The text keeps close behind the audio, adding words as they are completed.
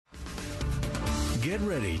Get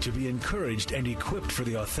ready to be encouraged and equipped for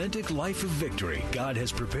the authentic life of victory God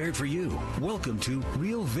has prepared for you. Welcome to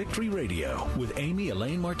Real Victory Radio with Amy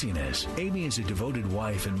Elaine Martinez. Amy is a devoted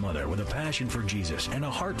wife and mother with a passion for Jesus and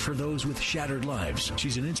a heart for those with shattered lives.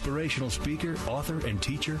 She's an inspirational speaker, author, and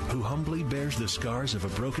teacher who humbly bears the scars of a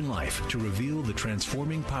broken life to reveal the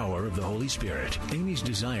transforming power of the Holy Spirit. Amy's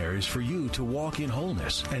desire is for you to walk in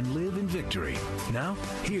wholeness and live in victory. Now,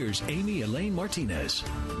 here's Amy Elaine Martinez.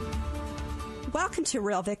 Welcome to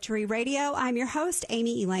Real Victory Radio. I'm your host,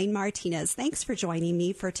 Amy Elaine Martinez. Thanks for joining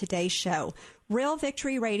me for today's show. Real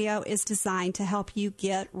Victory Radio is designed to help you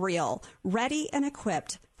get real, ready and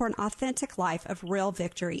equipped for an authentic life of real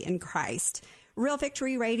victory in Christ. Real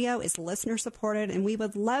Victory Radio is listener supported, and we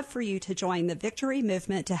would love for you to join the Victory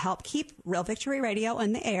movement to help keep Real Victory Radio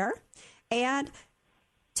in the air and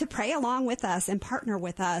to pray along with us and partner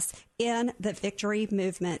with us in the Victory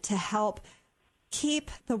movement to help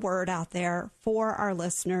keep the word out there for our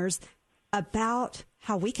listeners about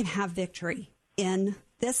how we can have victory in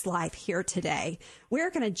this life here today. We're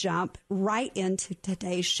going to jump right into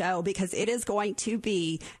today's show because it is going to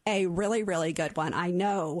be a really, really good one. I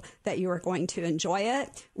know that you are going to enjoy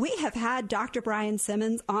it. We have had Dr. Brian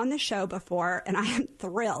Simmons on the show before, and I am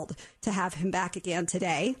thrilled to have him back again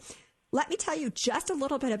today. Let me tell you just a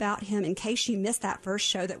little bit about him in case you missed that first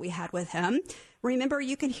show that we had with him. Remember,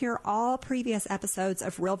 you can hear all previous episodes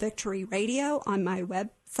of Real Victory Radio on my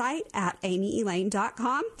website at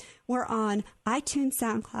amyelaine.com. We're on iTunes,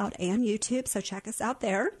 SoundCloud, and YouTube, so check us out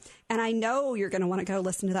there. And I know you're going to want to go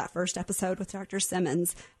listen to that first episode with Dr.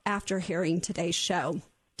 Simmons after hearing today's show.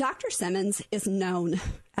 Dr. Simmons is known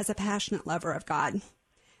as a passionate lover of God.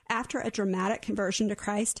 After a dramatic conversion to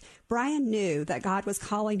Christ, Brian knew that God was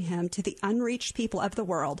calling him to the unreached people of the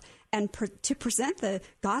world and to present the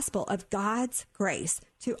gospel of God's grace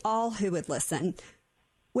to all who would listen.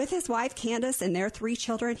 With his wife, Candace, and their 3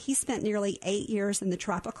 children, he spent nearly 8 years in the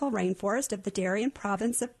tropical rainforest of the Darien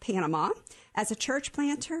province of Panama as a church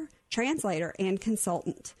planter, translator, and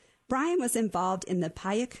consultant. Brian was involved in the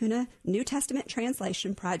Payakuna New Testament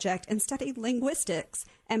Translation Project and studied linguistics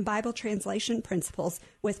and Bible translation principles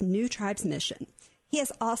with New Tribes Mission. He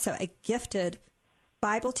is also a gifted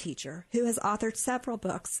Bible teacher who has authored several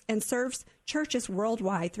books and serves churches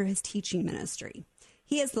worldwide through his teaching ministry.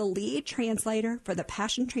 He is the lead translator for the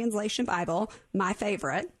Passion Translation Bible, my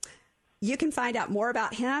favorite. You can find out more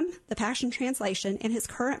about him, the Passion Translation, and his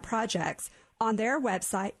current projects on their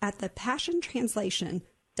website at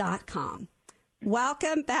thepassiontranslation.com.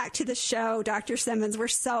 Welcome back to the show, Dr. Simmons. We're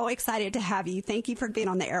so excited to have you. Thank you for being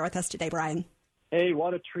on the air with us today, Brian. Hey,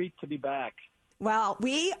 what a treat to be back. Well,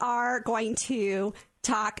 we are going to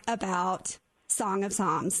talk about Song of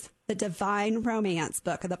Songs, the divine romance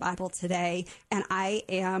book of the Bible today, and I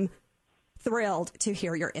am thrilled to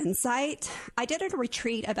hear your insight. I did a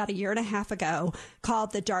retreat about 1.5 years ago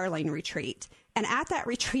called the Darling Retreat, and at that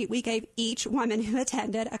retreat, we gave each woman who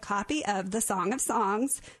attended a copy of the Song of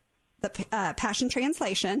Songs, the Passion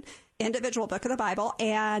Translation, individual book of the Bible,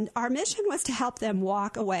 and our mission was to help them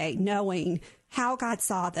walk away knowing how God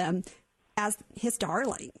saw them as his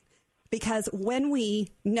darling. Because when we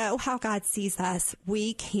know how God sees us,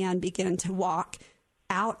 we can begin to walk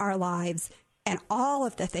out our lives and all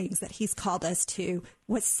of the things that he's called us to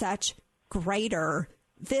with such greater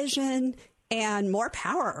vision and more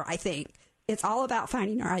power, I think. It's all about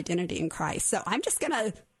finding our identity in Christ. So I'm just going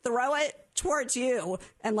to throw it towards you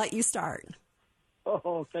and let you start.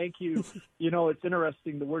 Oh, thank you. You know, it's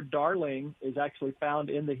interesting. The word darling is actually found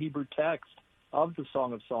in the Hebrew text of the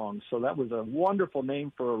Song of Songs. So that was a wonderful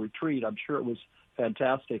name for a retreat. I'm sure it was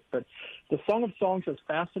fantastic. But the Song of Songs has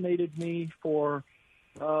fascinated me for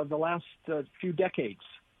the last few decades.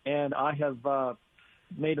 And I have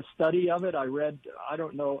made a study of it. I read,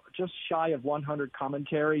 just shy of 100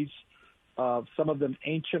 commentaries, some of them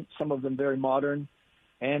ancient, some of them very modern.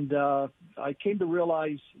 And I came to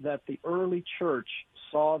realize that the early church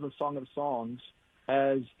saw the Song of Songs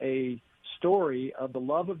as a story of the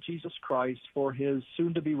love of Jesus Christ for his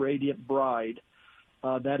soon-to-be radiant bride,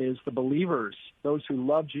 that is, the believers. Those who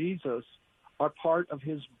love Jesus are part of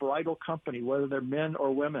his bridal company, whether they're men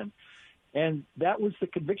or women. And that was the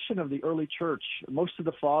conviction of the early church. Most of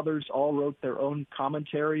the fathers all wrote their own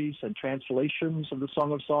commentaries and translations of the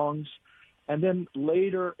Song of Songs. And then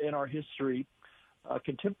later in our history,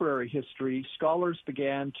 contemporary history, scholars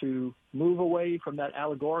began to move away from that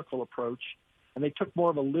allegorical approach, and they took more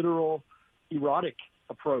of a literal, erotic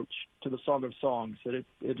approach to the Song of Songs. It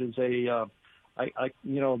is a,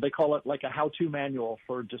 they call it like a how-to manual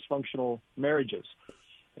for dysfunctional marriages.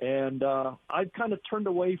 And I've kind of turned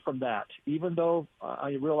away from that, even though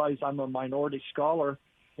I realize I'm a minority scholar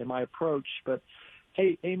in my approach. But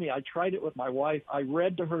Hey, Amy, I tried it with my wife. I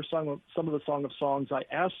read to her some of the Song of Songs. I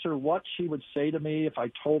asked her what she would say to me if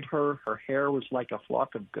I told her her hair was like a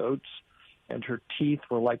flock of goats and her teeth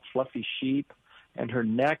were like fluffy sheep and her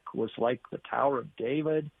neck was like the Tower of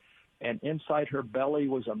David and inside her belly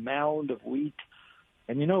was a mound of wheat.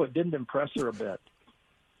 And, it didn't impress her a bit.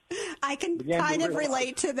 I can kind of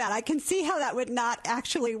relate to that. I can see how that would not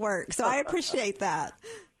actually work. So I appreciate that.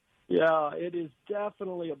 Yeah, it is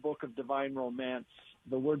definitely a book of divine romance.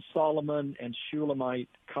 The word Solomon and Shulamite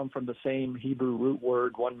come from the same Hebrew root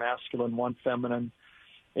word, one masculine, one feminine.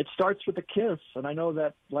 It starts with a kiss, and I know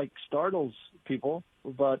that startles people,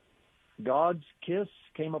 but God's kiss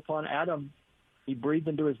came upon Adam. He breathed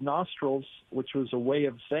into his nostrils, which was a way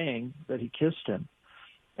of saying that he kissed him.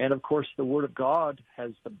 And, of course, the Word of God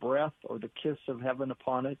has the breath or the kiss of heaven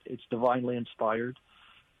upon it. It's divinely inspired.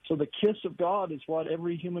 So the kiss of God is what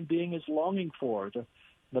every human being is longing for,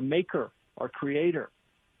 the Maker, our Creator,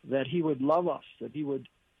 that He would love us, that He would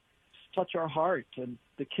touch our heart. And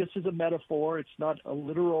the kiss is a metaphor. It's not a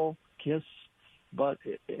literal kiss, but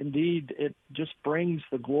indeed it just brings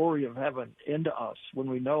the glory of heaven into us when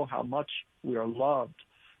we know how much we are loved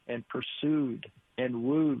and pursued and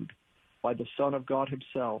wooed by the Son of God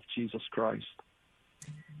Himself, Jesus Christ.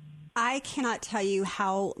 I cannot tell you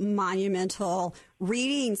how monumental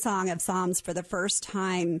reading Song of Psalms for the first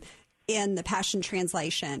time in the Passion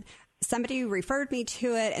Translation. Somebody referred me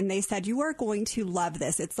to it, and they said, you are going to love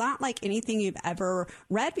this. It's not like anything you've ever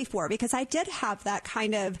read before, because I did have that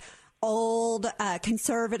kind of old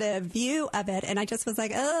conservative view of it, and I just was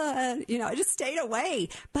like, I just stayed away.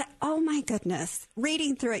 But, oh, my goodness,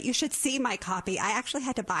 reading through it, you should see my copy. I actually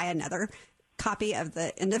had to buy another copy of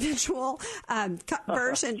the individual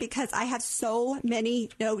version because I have so many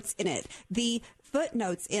notes in it. The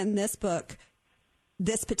footnotes in this book,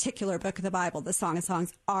 this particular book of the Bible, the Song of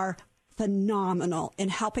Songs, are phenomenal in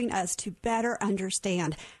helping us to better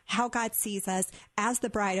understand how God sees us as the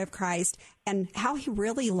bride of Christ and how He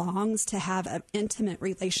really longs to have an intimate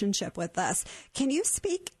relationship with us. Can you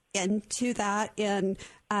speak into that in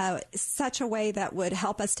such a way that would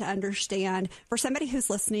help us to understand for somebody who's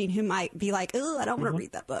listening who might be like, oh, I don't want to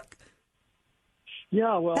read that book?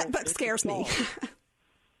 Yeah, well, that book scares me.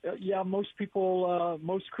 Yeah, most people,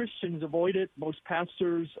 most Christians avoid it. Most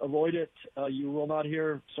pastors avoid it. You will not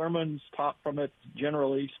hear sermons taught from it,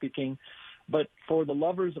 generally speaking. But for the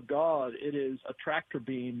lovers of God, it is a tractor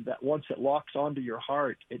beam that once it locks onto your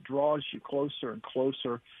heart, it draws you closer and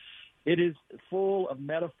closer. It is full of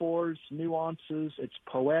metaphors, nuances. It's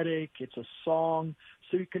poetic. It's a song.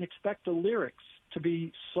 So you can expect the lyrics to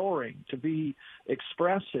be soaring, to be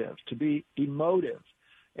expressive, to be emotive.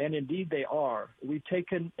 And indeed they are. We've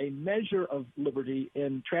taken a measure of liberty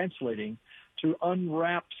in translating to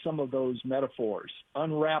unwrap some of those metaphors,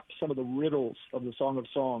 unwrap some of the riddles of the Song of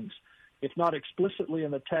Songs. If not explicitly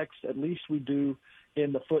in the text, at least we do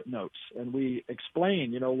in the footnotes. And we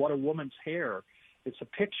explain, what a woman's hair. It's a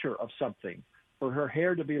picture of something. For her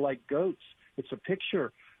hair to be like goats, it's a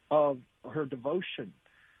picture of her devotion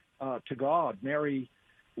to God. Mary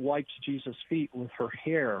wipes Jesus' feet with her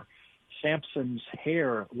hair. Samson's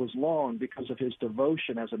hair was long because of his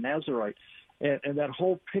devotion as a Nazarite. And that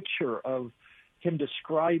whole picture of him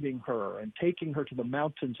describing her and taking her to the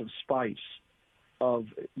mountains of spice, of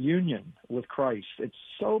union with Christ, it's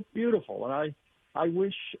so beautiful. And I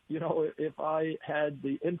wish, if I had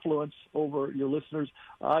the influence over your listeners,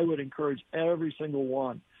 I would encourage every single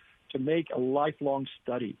one to make a lifelong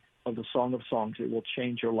study of the Song of Songs. It will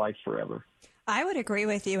change your life forever. I would agree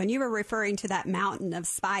with you. And you were referring to that mountain of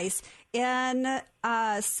spice in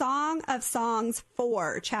Song of Songs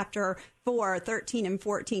 4, chapter 4, 13 and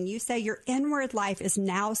 14. You say your inward life is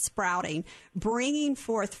now sprouting, bringing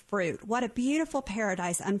forth fruit. What a beautiful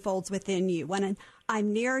paradise unfolds within you. When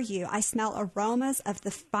I'm near you, I smell aromas of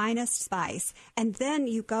the finest spice. And then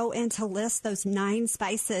you go in to list those 9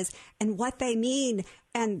 spices and what they mean.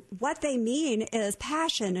 And what they mean is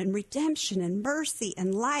passion and redemption and mercy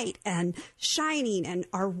and light and shining and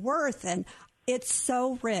our worth. And it's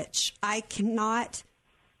so rich. I cannot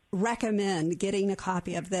recommend getting a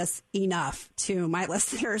copy of this enough to my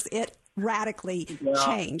listeners. It radically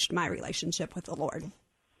changed my relationship with the Lord.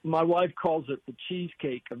 My wife calls it the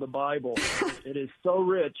cheesecake of the Bible. It is so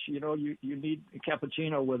rich. You need a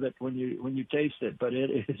cappuccino with it when you taste it, but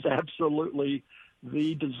it is absolutely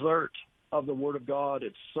the dessert of the Word of God.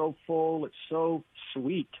 It's so full. It's so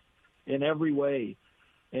sweet in every way.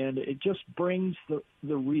 And it just brings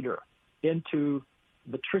the reader into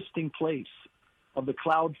the trysting place of the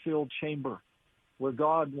cloud-filled chamber where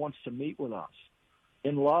God wants to meet with us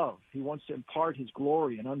in love. He wants to impart His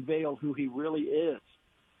glory and unveil who He really is.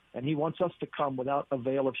 And he wants us to come without a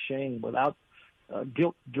veil of shame, without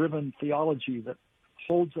guilt-driven theology that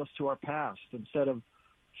holds us to our past instead of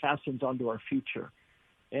fastens onto our future.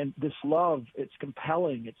 And this love, it's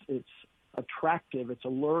compelling, it's attractive, it's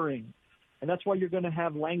alluring. And that's why you're going to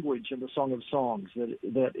have language in the Song of Songs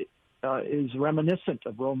that is reminiscent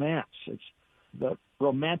of romance. It's the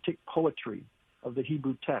romantic poetry of the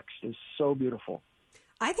Hebrew text is so beautiful.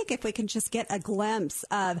 I think if we can just get a glimpse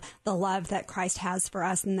of the love that Christ has for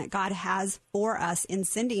us and that God has for us in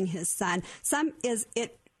sending his son,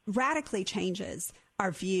 it radically changes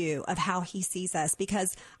our view of how he sees us.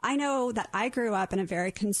 Because I know that I grew up in a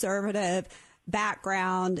very conservative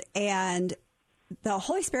background and the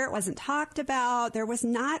Holy Spirit wasn't talked about. There was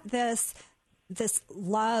not this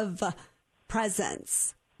love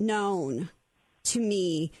presence known to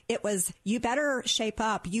me. It was, you better shape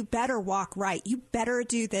up, you better walk right, you better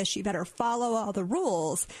do this, you better follow all the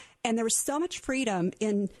rules. And there was so much freedom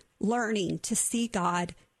in learning to see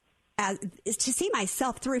God, to see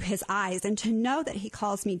myself through his eyes and to know that he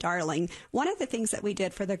calls me darling. One of the things that we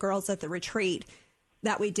did for the girls at the retreat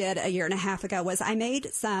that we did a year and a half ago was I made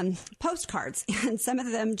some postcards, and some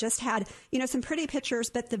of them just had, some pretty pictures,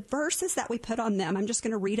 but the verses that we put on them, I'm just going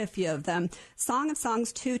to read a few of them. Song of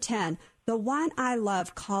Songs 2:10, the one I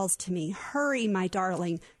love calls to me, hurry, my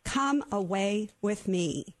darling, come away with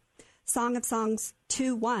me. Song of Songs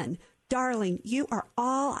 2:1, darling, you are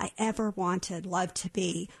all I ever wanted love to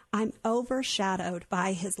be. I'm overshadowed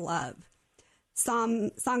by his love.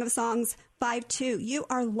 Song of Songs 5:2, you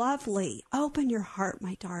are lovely. Open your heart,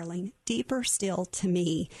 my darling, deeper still to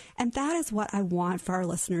me. And that is what I want for our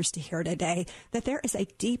listeners to hear today, that there is a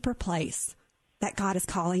deeper place that God is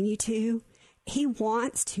calling you to. He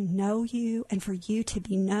wants to know you and for you to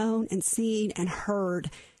be known and seen and heard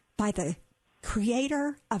by the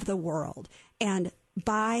creator of the world and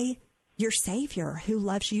by your Savior who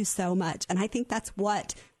loves you so much. And I think that's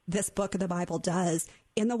what this book of the Bible does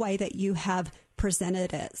in the way that you have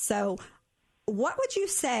presented it. So what would you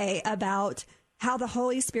say about how the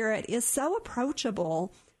Holy Spirit is so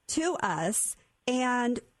approachable to us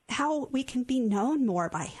and how we can be known more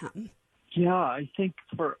by him? Yeah, I think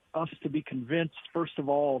for us to be convinced, first of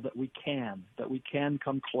all, that we can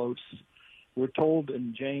come close. We're told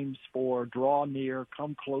in James 4, draw near,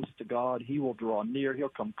 come close to God. He will draw near. He'll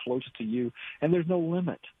come close to you. And there's no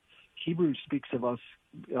limit. Hebrews speaks of us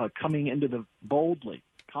coming into boldly,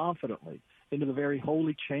 confidently, into the very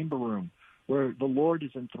holy chamber room where the Lord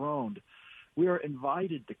is enthroned. We are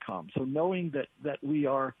invited to come. So knowing that we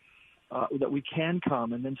are, that we can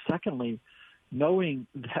come, and then secondly, knowing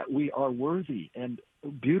that we are worthy and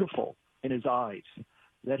beautiful in his eyes,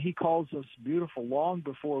 that he calls us beautiful long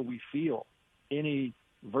before we feel any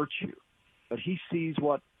virtue. But he sees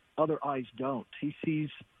what other eyes don't. He sees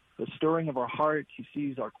the stirring of our heart. He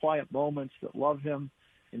sees our quiet moments that love him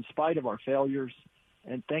in spite of our failures.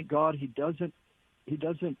 And thank God he doesn't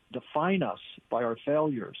define us by our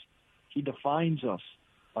failures. He defines us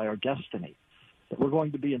by our destiny, that we're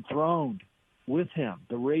going to be enthroned with him,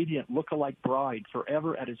 the radiant look-alike bride,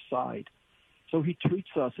 forever at his side. So he treats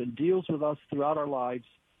us and deals with us throughout our lives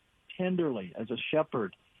tenderly, as a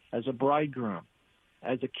shepherd, as a bridegroom,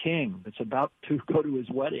 as a king that's about to go to his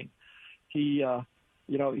wedding. He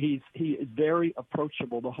is very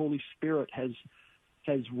approachable. The Holy Spirit has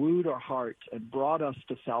wooed our heart and brought us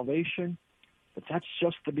to salvation, but that's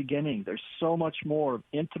just the beginning. There's so much more of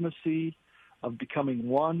intimacy, of becoming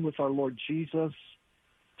one with our Lord Jesus,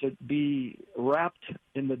 to be wrapped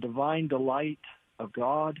in the divine delight of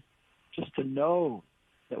God, just to know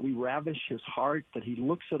that we ravish his heart, that he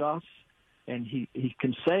looks at us, and he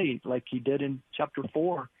can say, like he did in chapter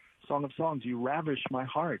 4, Song of Songs, you ravish my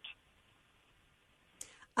heart.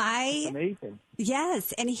 Amazing.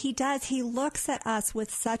 Yes, and he does. He looks at us with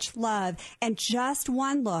such love, and just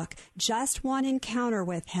one look, just one encounter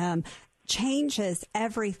with him changes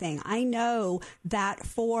everything. I know that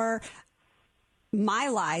for my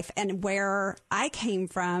life and where I came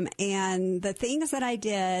from and the things that I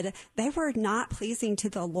did, they were not pleasing to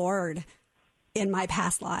the Lord in my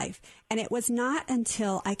past life. And it was not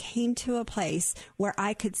until I came to a place where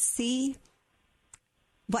I could see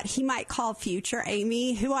what he might call future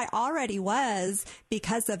Amy, who I already was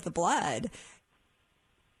because of the blood,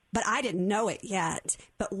 but I didn't know it yet.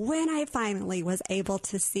 But when I finally was able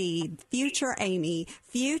to see future Amy,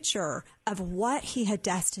 future of what he had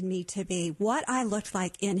destined me to be, what I looked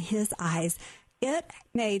like in his eyes, it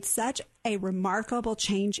made such a remarkable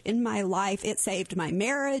change in my life. It saved my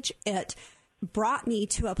marriage. It brought me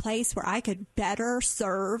to a place where I could better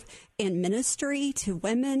serve in ministry to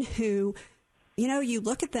women who, you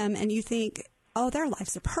look at them and you think, oh, their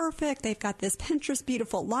lives are perfect. They've got this Pinterest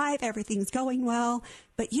beautiful life. Everything's going well.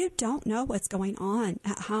 But you don't know what's going on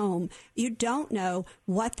at home. You don't know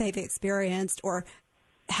what they've experienced or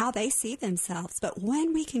how they see themselves. But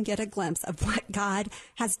when we can get a glimpse of what God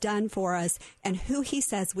has done for us and who he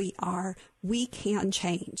says we are, we can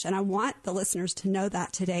change. And I want the listeners to know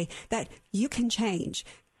that today, that you can change.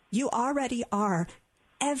 You already are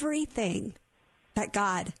everything that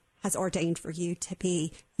God has ordained for you to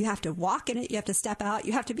be. You have to walk in it. You have to step out.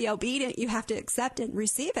 You have to be obedient. You have to accept it and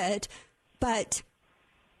receive it. But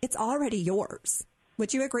it's already yours.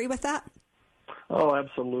 Would you agree with that? Oh,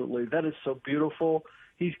 absolutely. That is so beautiful.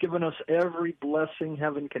 He's given us every blessing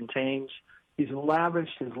heaven contains. He's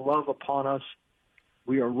lavished his love upon us.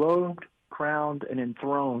 We are robed, crowned, and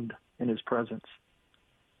enthroned in his presence.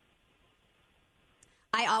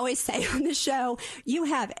 I always say on the show, you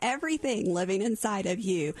have everything living inside of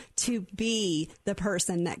you to be the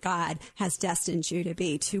person that God has destined you to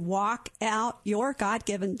be, to walk out your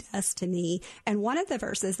God-given destiny. And one of the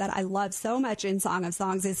verses that I love so much in Song of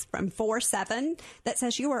Songs is from 4:7 that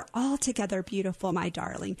says, "You are altogether beautiful, my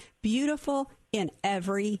darling, beautiful in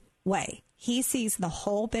every way." He sees the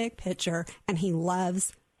whole big picture, and he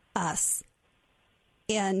loves us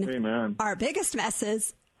in Amen. Our biggest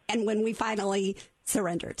messes and when we finally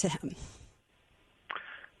surrender to him.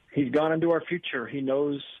 He's gone into our future. He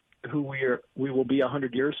knows who we will be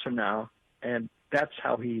 100 years from now, and that's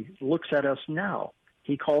how he looks at us now.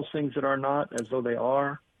 He calls things that are not as though they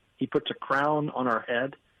are. He puts a crown on our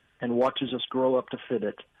head and watches us grow up to fit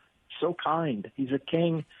it. So kind. He's a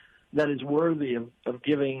king that is worthy of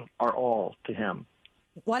giving our all to him.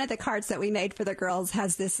 One of the cards that we made for the girls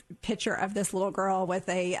has this picture of this little girl with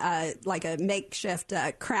a like a makeshift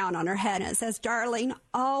crown on her head. And it says, "Darling,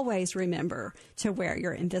 always remember to wear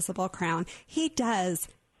your invisible crown." He does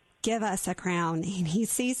give us a crown, and he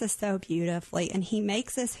sees us so beautifully, and he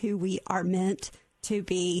makes us who we are meant to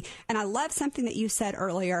be. And I love something that you said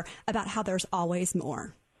earlier about how there's always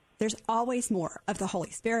more. There's always more of the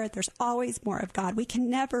Holy Spirit. There's always more of God. We can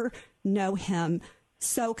never know him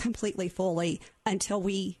so completely fully until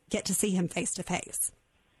we get to see him face to face.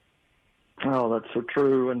 Oh, that's so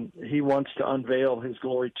true. And he wants to unveil his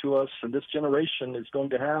glory to us. And this generation is going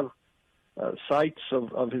to have sights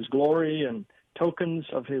of his glory and tokens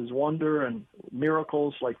of his wonder and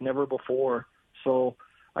miracles like never before. So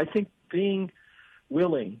I think being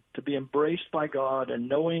willing to be embraced by God and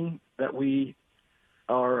knowing that we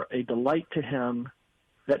are a delight to him,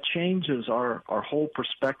 that changes our whole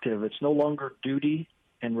perspective. It's no longer duty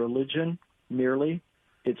and religion merely.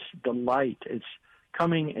 It's delight. It's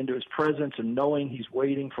coming into his presence and knowing he's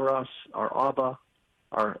waiting for us, our Abba,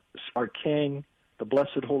 our King, the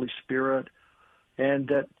blessed Holy Spirit, and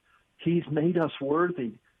that he's made us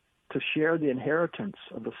worthy to share the inheritance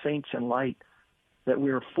of the saints in light, that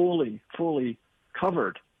we are fully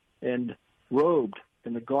covered and robed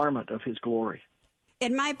in the garment of his glory.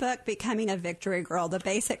 In my book, Becoming a Victory Girl, the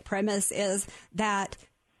basic premise is that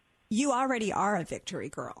you already are a victory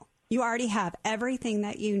girl. You already have everything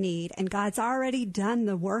that you need, and God's already done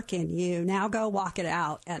the work in you. Now go walk it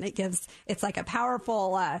out. And it's like a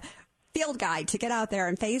powerful field guide to get out there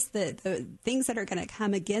and face the things that are going to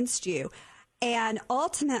come against you. And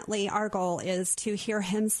ultimately, our goal is to hear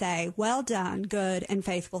him say, "Well done, good and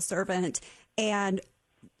faithful servant." And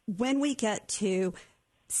when we get to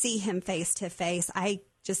see him face to face, I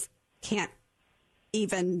just can't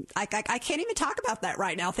even, I can't even talk about that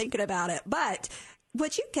right now thinking about it. But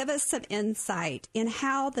would you give us some insight in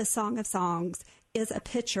how the Song of Songs is a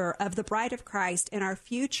picture of the bride of Christ in our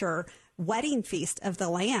future wedding feast of the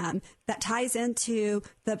Lamb that ties into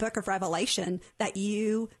the book of Revelation that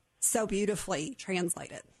you so beautifully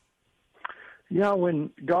translated? Yeah,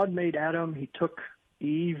 when God made Adam, he took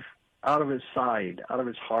Eve out of his side, out of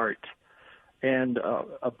his heart. And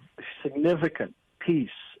a significant piece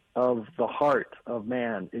of the heart of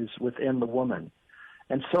man is within the woman.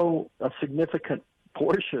 And so a significant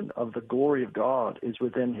portion of the glory of God is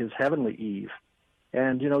within his heavenly Eve.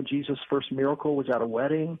 And, Jesus' first miracle was at a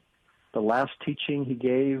wedding. The last teaching he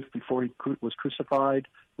gave before he was crucified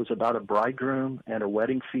was about a bridegroom and a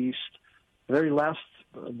wedding feast. The very last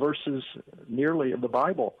verses nearly of the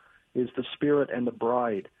Bible is the Spirit and the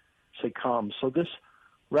bride say, "Come." So this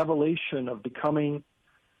revelation of becoming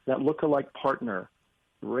that lookalike partner,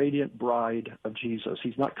 radiant bride of Jesus.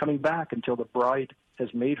 He's not coming back until the bride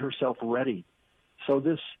has made herself ready. So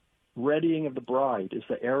this readying of the bride is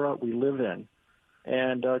the era we live in.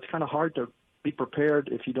 And it's kind of hard to be prepared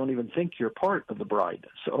if you don't even think you're part of the bride.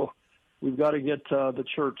 So we've got to get the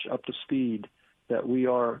church up to speed, that we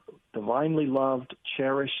are divinely loved,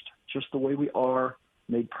 cherished, just the way we are,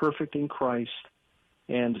 made perfect in Christ,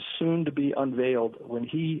 and soon to be unveiled. When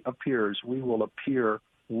he appears, we will appear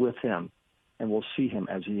with him, and we'll see him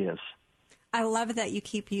as he is. I love that you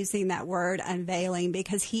keep using that word unveiling,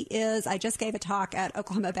 because he is. I just gave a talk at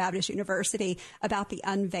Oklahoma Baptist University about the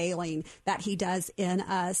unveiling that he does in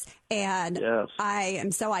us. And yes, I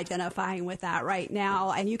am so identifying with that right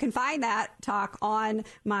now. And you can find that talk on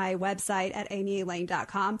my website at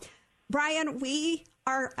amyelaine.com. Brian, we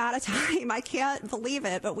are out of time. I can't believe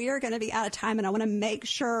it, but we are going to be out of time. And I want to make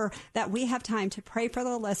sure that we have time to pray for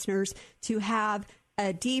the listeners to have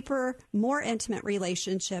a deeper, more intimate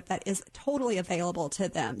relationship that is totally available to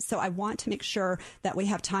them. So I want to make sure that we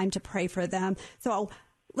have time to pray for them. So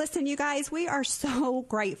listen, you guys, we are so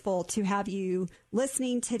grateful to have you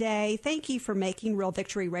listening today. Thank you for making Real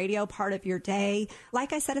Victory Radio part of your day.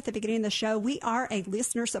 Like I said at the beginning of the show, we are a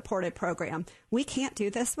listener-supported program. We can't do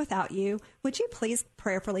this without you. Would you please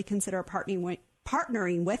prayerfully consider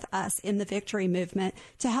partnering with us in the Victory Movement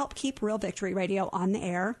to help keep Real Victory Radio on the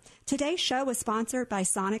air? Today's show was sponsored by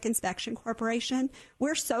Sonic Inspection Corporation.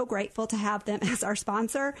 We're so grateful to have them as our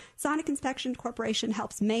sponsor. Sonic Inspection Corporation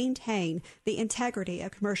helps maintain the integrity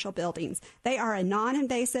of commercial buildings. They are a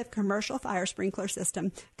non-invasive commercial fire sprinkler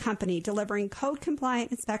system company delivering code-compliant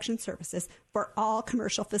inspection services for all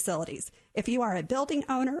commercial facilities. If you are a building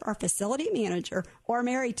owner or facility manager or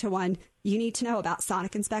married to one, you need to know about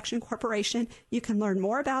Sonic Inspection Corporation. You can learn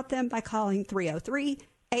more about them by calling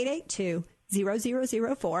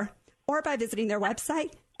 303-882-0004 or by visiting their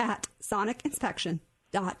website at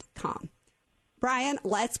sonicinspection.com. Brian,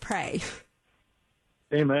 let's pray.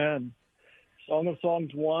 Amen. Song of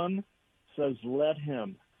Songs 1 says, let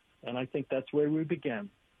him. And I think that's where we begin.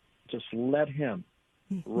 Just let him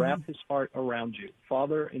wrap his heart around you.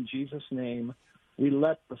 Father, in Jesus' name, we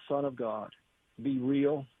let the Son of God be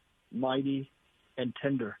real, mighty, and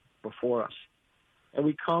tender before us. And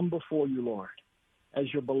we come before you, Lord,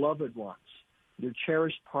 as your beloved ones, your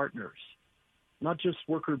cherished partners, not just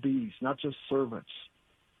worker bees, not just servants,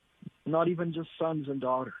 not even just sons and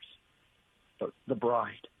daughters, but the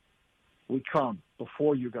bride. We come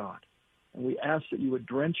before you, God, and we ask that you would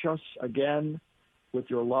drench us again with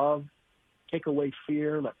your love, take away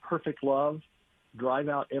fear, let perfect love drive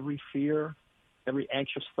out every fear, every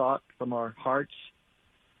anxious thought from our hearts,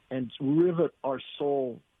 and rivet our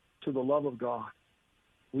soul to the love of God.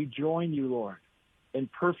 We join you, Lord, in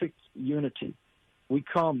perfect unity. We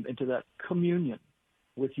come into that communion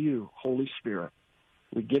with you, Holy Spirit.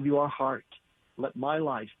 We give you our heart. Let my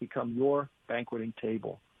life become your banqueting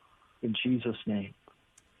table. In Jesus' name.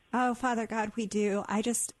 Oh, Father God, we do. I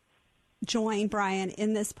just join Brian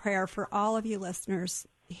in this prayer for all of you listeners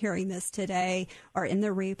hearing this today or in the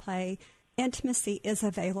replay. Intimacy is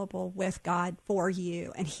available with God for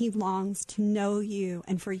you, and he longs to know you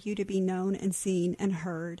and for you to be known and seen and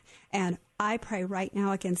heard. And I pray right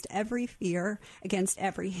now against every fear, against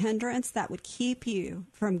every hindrance that would keep you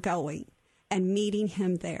from going and meeting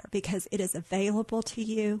him there, because it is available to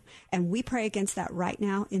you. And we pray against that right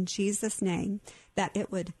now in Jesus' name, that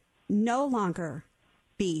it would no longer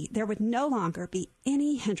there would no longer be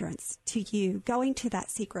any hindrance to you going to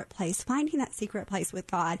that secret place, finding that secret place with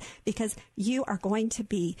God, because you are going to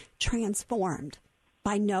be transformed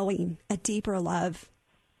by knowing a deeper love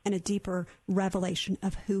and a deeper revelation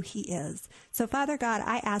of who he is. So, Father God,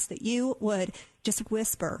 I ask that you would just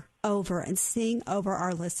whisper over and sing over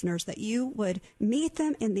our listeners, that you would meet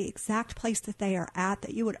them in the exact place that they are at,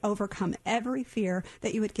 that you would overcome every fear,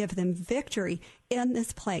 that you would give them victory in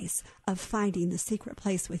this place of finding the secret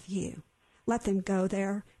place with you. Let them go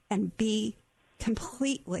there and be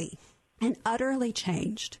completely and utterly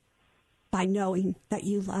changed by knowing that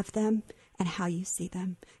you love them and how you see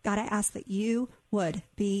them. God, I ask that you would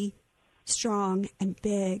be strong and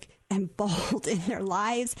big and bold in their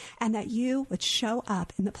lives, and that you would show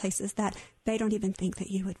up in the places that they don't even think that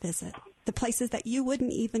you would visit, the places that you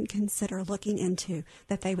wouldn't even consider looking into,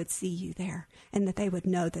 that they would see you there, and that they would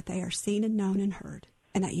know that they are seen and known and heard,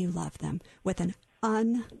 and that you love them with an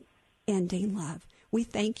unending love. We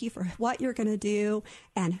thank you for what you're going to do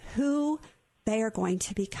and who they are going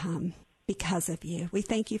to become because of you. We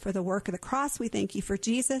thank you for the work of the cross. We thank you for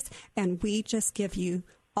Jesus, and we just give you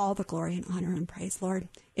all the glory and honor and praise, Lord.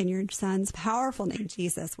 In your son's powerful name,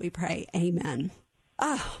 Jesus, we pray. Amen.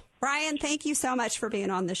 Oh, Brian, thank you so much for being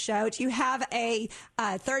on the show. Do you have a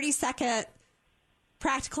 30-second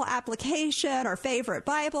practical application or favorite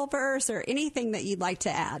Bible verse or anything that you'd like to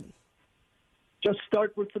add? Just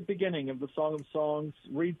start with the beginning of the Song of Songs.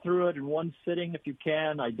 Read through it in one sitting if you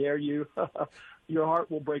can. I dare you. Your heart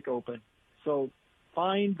will break open. So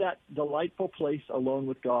find that delightful place alone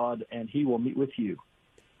with God, and he will meet with you.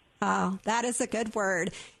 Oh, that is a good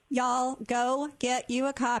word. Y'all, go get you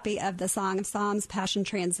a copy of the Song of Psalms Passion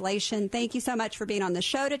Translation. Thank you so much for being on the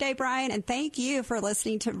show today, Brian, and thank you for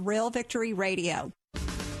listening to Real Victory Radio.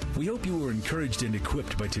 We hope you were encouraged and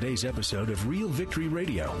equipped by today's episode of Real Victory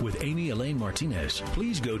Radio with Amy Elaine Martinez.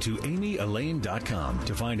 Please go to amyelaine.com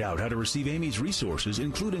to find out how to receive Amy's resources,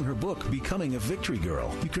 including her book, Becoming a Victory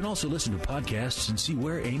Girl. You can also listen to podcasts and see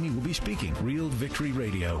where Amy will be speaking. Real Victory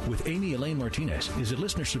Radio with Amy Elaine Martinez is a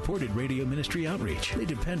listener-supported radio ministry outreach. They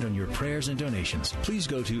depend on your prayers and donations. Please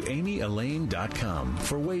go to amyelaine.com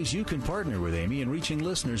for ways you can partner with Amy in reaching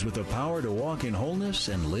listeners with the power to walk in wholeness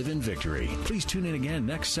and live in victory. Please tune in again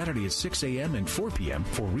next Saturday at 6 a.m. and 4 p.m.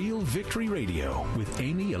 for Real Victory Radio with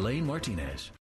Amy Elaine Martinez.